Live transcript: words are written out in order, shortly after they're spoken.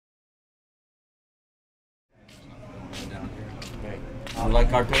You like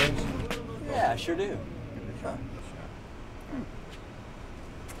cartoons? Yeah, I sure do.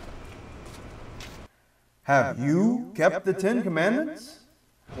 Have you kept the 10 Commandments?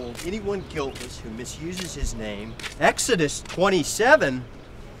 Hold anyone guiltless who misuses his name. Exodus 27?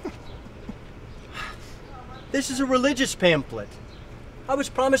 This is a religious pamphlet. I was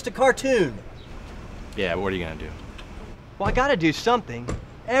promised a cartoon. Yeah, what are you gonna do? Well, I gotta do something.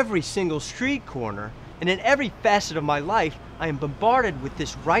 Every single street corner and in every facet of my life, I am bombarded with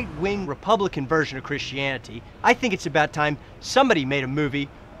this right-wing Republican version of Christianity. I think it's about time somebody made a movie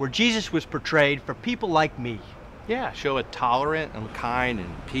where Jesus was portrayed for people like me. Yeah, show a tolerant and kind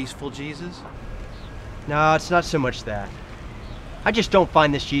and peaceful Jesus. No, it's not so much that. I just don't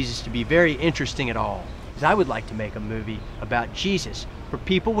find this Jesus to be very interesting at all. Because I would like to make a movie about Jesus for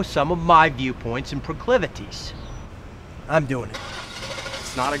people with some of my viewpoints and proclivities. I'm doing it.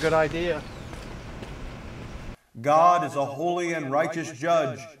 It's not a good idea. God is a holy and righteous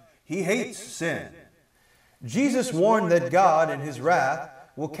judge. He hates sin. Jesus warned that God, in his wrath,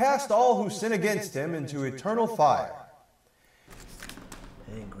 will cast all who sin against him into eternal fire.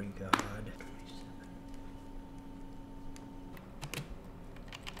 Angry God.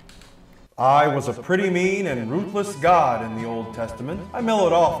 I was a pretty mean and ruthless God in the Old Testament. I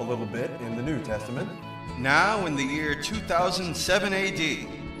mellowed off a little bit in the New Testament. Now, in the year 2007 AD,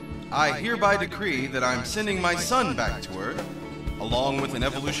 I hereby decree that I'm sending my son back to Earth, along with an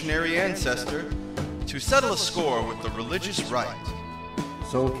evolutionary ancestor, to settle a score with the religious right.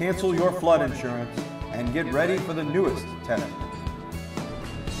 So cancel your flood insurance and get ready for the newest testament.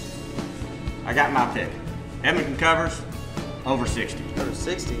 I got my pick. Edmonton covers, over 60. Over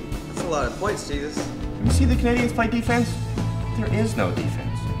 60? That's a lot of points, Jesus. You see the Canadians play defense? There is no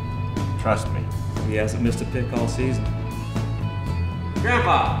defense. Trust me. He hasn't missed a pick all season.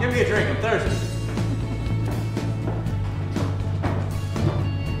 Grandpa, give me a drink. I'm thirsty.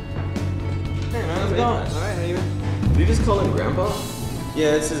 Hey man, how's it going? Alright, how you been? Did you just call him Grandpa?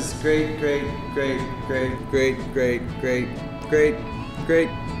 Yeah, this is great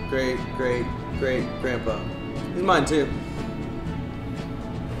grandpa. He's mine too.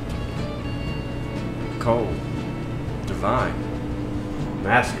 Cold. Divine.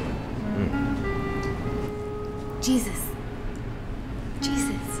 Masculine. Jesus.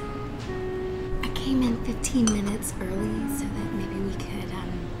 I came in 15 minutes early so that maybe we could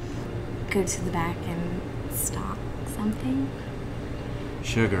go to the back and stock something.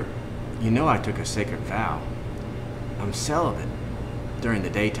 Sugar, you know I took a sacred vow. I'm celibate during the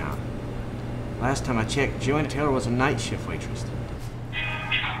daytime. Last time I checked, Joanna Taylor was a night shift waitress.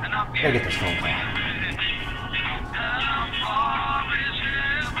 Gotta get this phone call.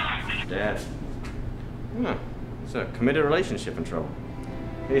 Dad. It's a committed relationship in trouble.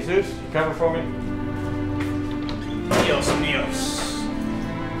 Jesus, you cover for me? Dios míos.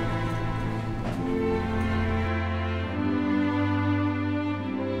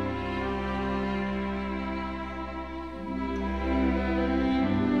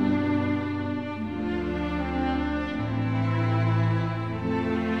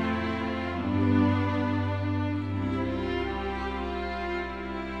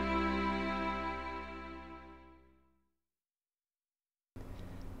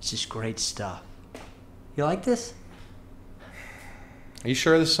 This is great stuff. You like this? Are you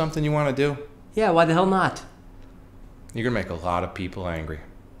sure this is something you want to do? Yeah, why the hell not? You're gonna make a lot of people angry.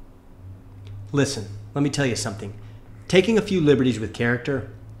 Listen, let me tell you something. Taking a few liberties with character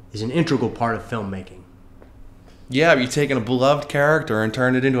is an integral part of filmmaking. Yeah, but you're taking a beloved character and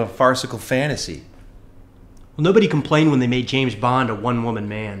turning it into a farcical fantasy. Well, nobody complained when they made James Bond a one-woman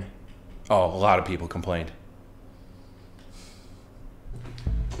man. Oh, a lot of people complained.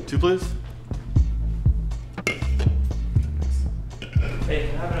 2, please. Hey,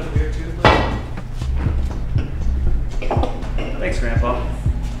 can I have another beer too, please? Thanks, Grandpa.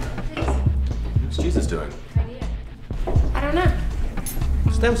 What's Jesus doing? I don't know.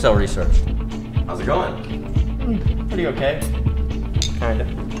 Stem cell research. How's it going? Pretty okay. Kinda.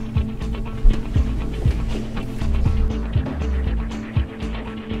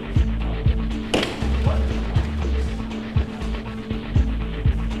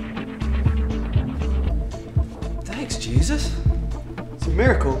 Thanks, Jesus. It's a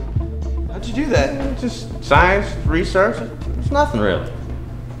miracle. How'd you do that? Just science, research. It's nothing really.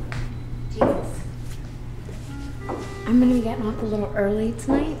 Jesus. I'm gonna be getting off a little early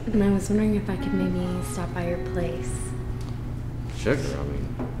tonight, and I was wondering if I could maybe stop by your place. Sugar, I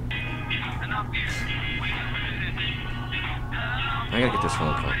mean. I gotta get this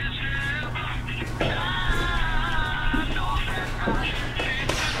phone call.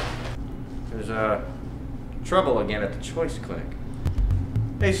 There's trouble again at the Choice Clinic.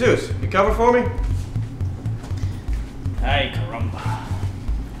 Hey, Zeus, you cover for me? Ay, caramba.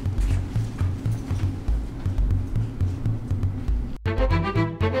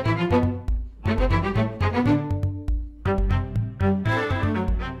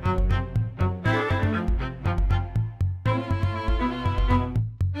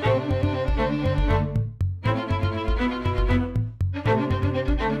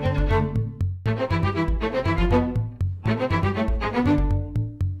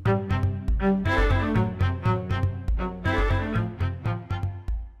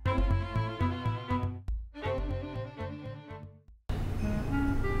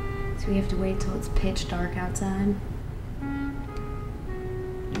 So we have to wait till it's pitch dark outside?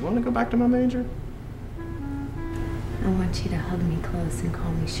 You want to go back to my major? I want you to hug me close and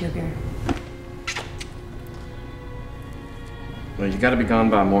call me sugar. Well, you gotta be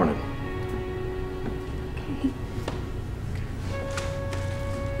gone by morning. Okay.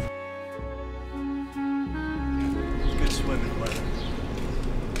 Good swimming weather.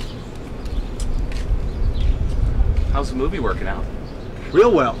 How's the movie working out?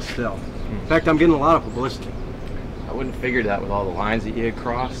 Real well, still. In fact, I'm getting a lot of publicity. I wouldn't figure that with all the lines that you had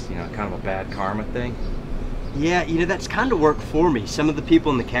crossed, you know, kind of a bad karma thing. Yeah, you know, that's kind of worked for me. Some of the people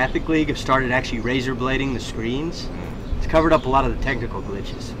in the Catholic League have started actually razor blading the screens. It's covered up a lot of the technical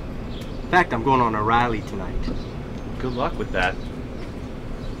glitches. In fact, I'm going on O'Reilly tonight. Good luck with that.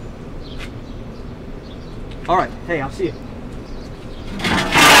 All right, hey, I'll see you.